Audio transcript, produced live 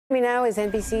Me now is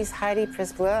NBC's Heidi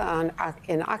Pryzbyla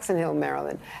in Oxon Hill,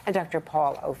 Maryland, and Dr.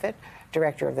 Paul Offit,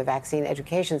 director of the Vaccine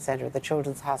Education Center at the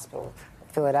Children's Hospital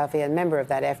of Philadelphia, and member of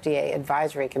that FDA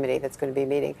advisory committee that's going to be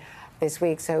meeting this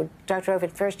week. So, Dr.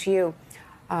 Offit, first to you.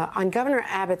 On Governor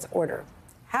Abbott's order,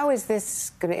 how is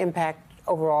this going to impact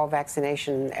overall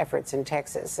vaccination efforts in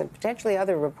Texas and potentially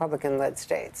other Republican-led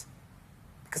states?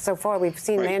 Because so far we've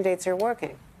seen mandates are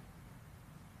working.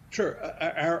 Sure.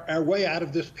 Our way out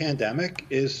of this pandemic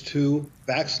is to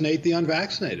vaccinate the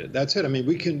unvaccinated. That's it. I mean,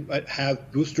 we can have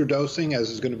booster dosing, as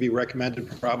is going to be recommended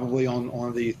probably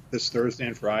on this Thursday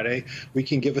and Friday. We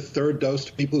can give a third dose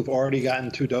to people who've already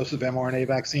gotten 2 doses of mRNA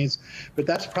vaccines, but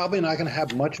that's probably not going to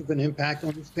have much of an impact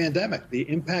on this pandemic. The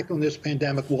impact on this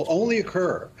pandemic will only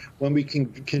occur when we can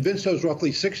convince those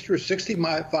roughly 60 or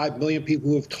 65 million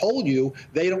people who have told you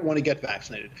they don't want to get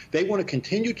vaccinated. They want to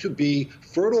continue to be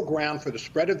fertile ground for the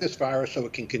spread of this virus so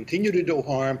it can continue to do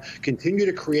harm, continue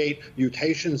to create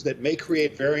mutations that may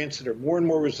create variants that are more and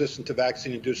more resistant to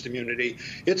vaccine-induced immunity.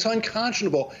 It's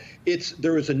unconscionable.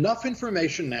 There is enough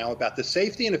information now about the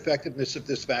safety and effectiveness of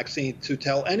this vaccine to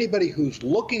tell anybody who's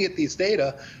looking at these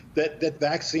data that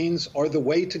vaccines are the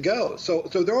way to go. So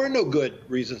there are no good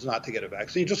reasons not to get a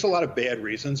vaccine, just a lot of bad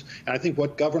reasons. And I think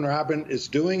what Governor Abbott is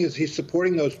doing is he's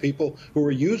supporting those people who are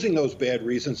using those bad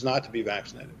reasons not to be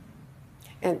vaccinated.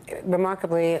 And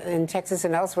remarkably, in Texas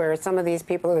and elsewhere, some of these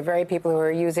people are the very people who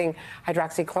are using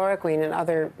hydroxychloroquine and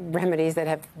other remedies that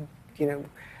have,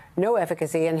 no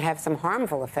efficacy and have some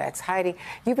harmful effects. Heidi,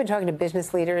 you've been talking to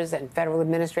business leaders and federal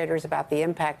administrators about the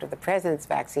impact of the president's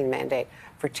vaccine mandate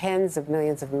for tens of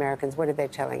millions of Americans. What are they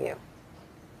telling you?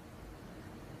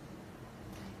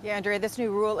 Yeah, Andrea, this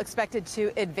new rule expected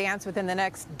to advance within the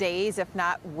next days, if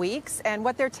not weeks. And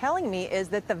what they're telling me is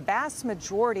that the vast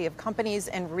majority of companies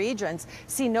and regions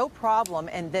see no problem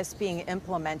in this being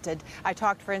implemented. I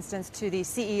talked, for instance, to the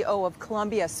CEO of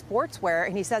Columbia Sportswear,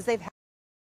 and he says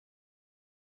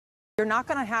you're not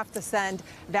going to have to send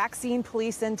vaccine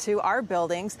police into our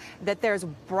buildings, that there's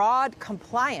broad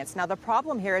compliance. Now, the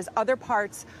problem here is other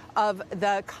parts of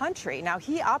the country. Now,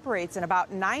 he operates in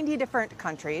about 90 different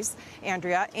countries,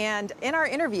 Andrea, and in our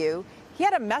interview, he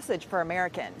had a message for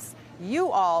Americans.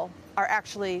 You all are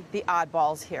actually the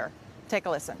oddballs here. Take a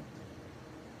listen.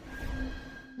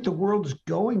 The world is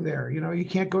going there. You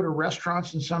can't go to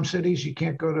restaurants in some cities. You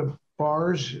can't go to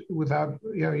bars without,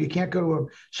 you can't go to a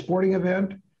sporting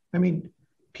event. I mean,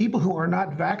 people who are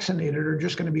not vaccinated are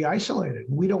just going to be isolated.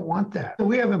 We don't want that.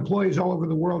 We have employees all over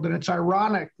the world, and it's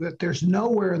ironic that there's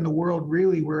nowhere in the world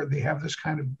really where they have this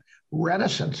kind of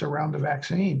reticence around the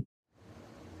vaccine.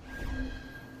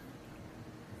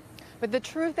 But the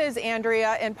truth is,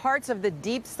 Andrea, in parts of the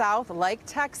deep South, like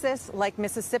Texas, like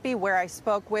Mississippi, where I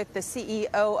spoke with the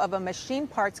CEO of a machine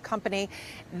parts company,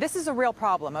 this is a real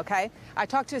problem, okay? I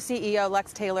talked to a CEO,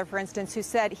 Lex Taylor, for instance, who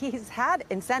said he's had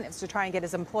incentives to try and get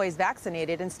his employees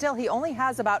vaccinated, and still he only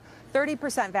has about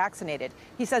 30% vaccinated.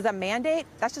 He says a mandate,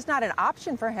 that's just not an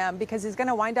option for him because he's going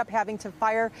to wind up having to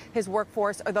fire his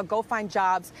workforce or they'll go find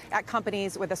jobs at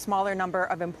companies with a smaller number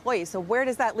of employees. So where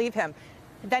does that leave him?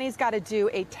 Then he's got to do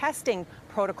a testing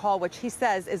protocol, which he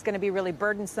says is going to be really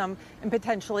burdensome and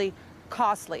potentially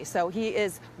costly. So he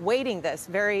is weighing this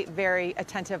very, very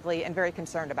attentively and very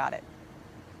concerned about it.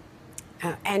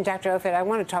 And Dr. Offit, I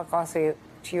want to talk also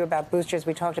to you about boosters.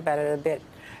 We talked about it a bit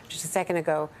just a second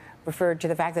ago, referred to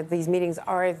the fact that these meetings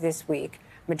are this week.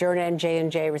 Moderna and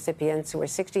J&J recipients who are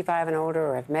 65 and older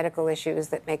or have medical issues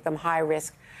that make them high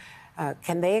risk,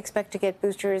 can they expect to get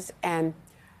boosters? And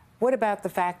what about the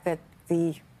fact that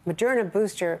the Moderna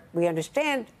booster, we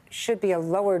understand, should be a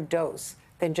lower dose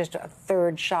than just a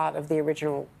third shot of the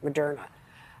original Moderna?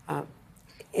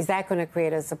 Is that going to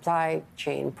create a supply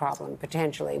chain problem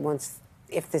potentially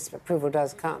if this approval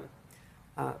does come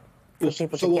for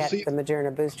people to get the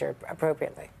Moderna booster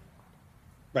appropriately?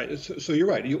 Right. So you're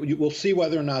right. You will see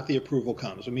whether or not the approval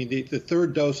comes. I mean, the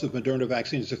third dose of Moderna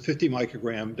vaccine is a 50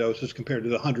 microgram dose as compared to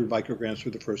the 100 micrograms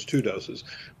for the first 2 doses.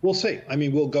 We'll see. I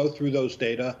mean, we'll go through those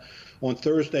data. On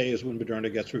Thursday is when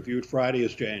Moderna gets reviewed. Friday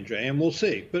is J&J, and we'll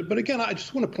see. But again, I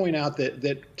just want to point out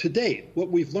that to date,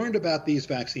 what we've learned about these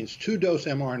vaccines, 2-dose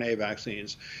mRNA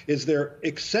vaccines, is they're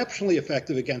exceptionally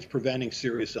effective against preventing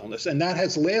serious illness. And that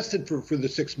has lasted for the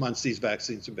 6 months these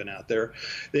vaccines have been out there.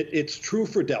 It's true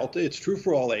for Delta. It's true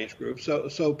for all age groups.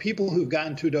 So people who've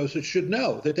gotten 2 doses should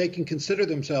know that they can consider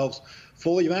themselves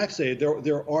fully vaccinated,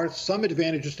 there are some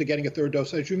advantages to getting a third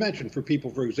dose, as you mentioned, for people,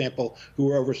 for example,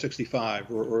 who are over 65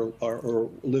 or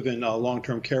live in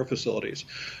long-term care facilities,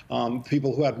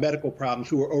 people who have medical problems,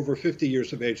 who are over 50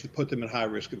 years of age, that put them at high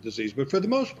risk of disease. But for the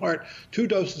most part, 2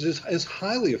 doses is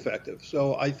highly effective.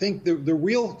 So I think the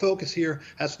real focus here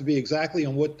has to be exactly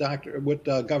on what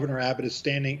Governor Abbott is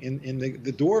standing in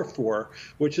the door for,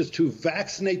 which is to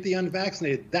vaccinate the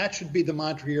unvaccinated. That should be the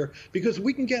mantra here, because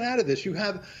we can get out of this. You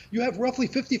have roughly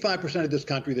 55% of this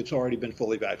country that's already been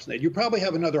fully vaccinated. You probably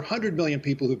have another 100 million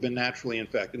people who've been naturally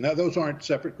infected. Now, those aren't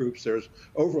separate groups. There's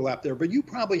overlap there. But you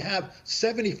probably have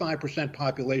 75%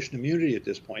 population immunity at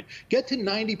this point. Get to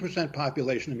 90%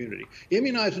 population immunity.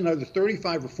 Immunize another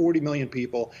 35 or 40 million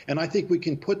people, and I think we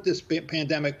can put this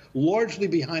pandemic largely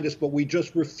behind us, but we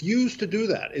just refuse to do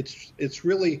that. It's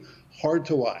really hard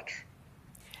to watch.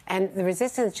 And the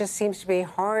resistance just seems to be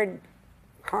hard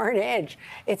edge.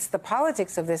 It's the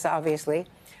politics of this, obviously,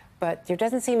 but there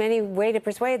doesn't seem any way to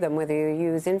persuade them, whether you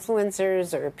use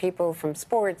influencers or people from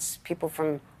sports, people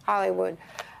from Hollywood,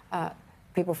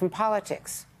 people from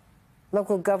politics.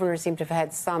 Local governors seem to have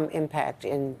had some impact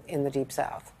in the Deep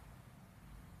South.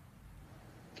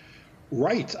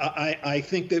 Right. I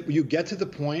think that you get to the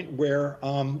point where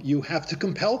you have to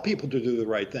compel people to do the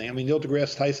right thing. I mean, Neil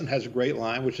deGrasse Tyson has a great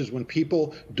line, which is when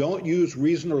people don't use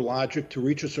reason or logic to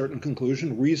reach a certain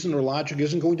conclusion, reason or logic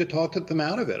isn't going to talk them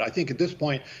out of it. I think at this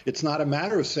point, it's not a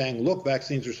matter of saying, look,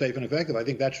 vaccines are safe and effective. I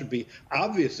think that should be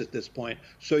obvious at this point.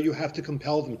 So you have to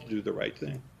compel them to do the right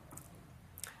thing.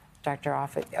 Dr.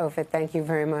 Offit, thank you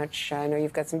very much. I know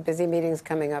you've got some busy meetings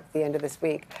coming up at the end of this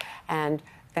week. And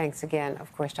thanks again,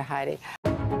 of course, to Heidi.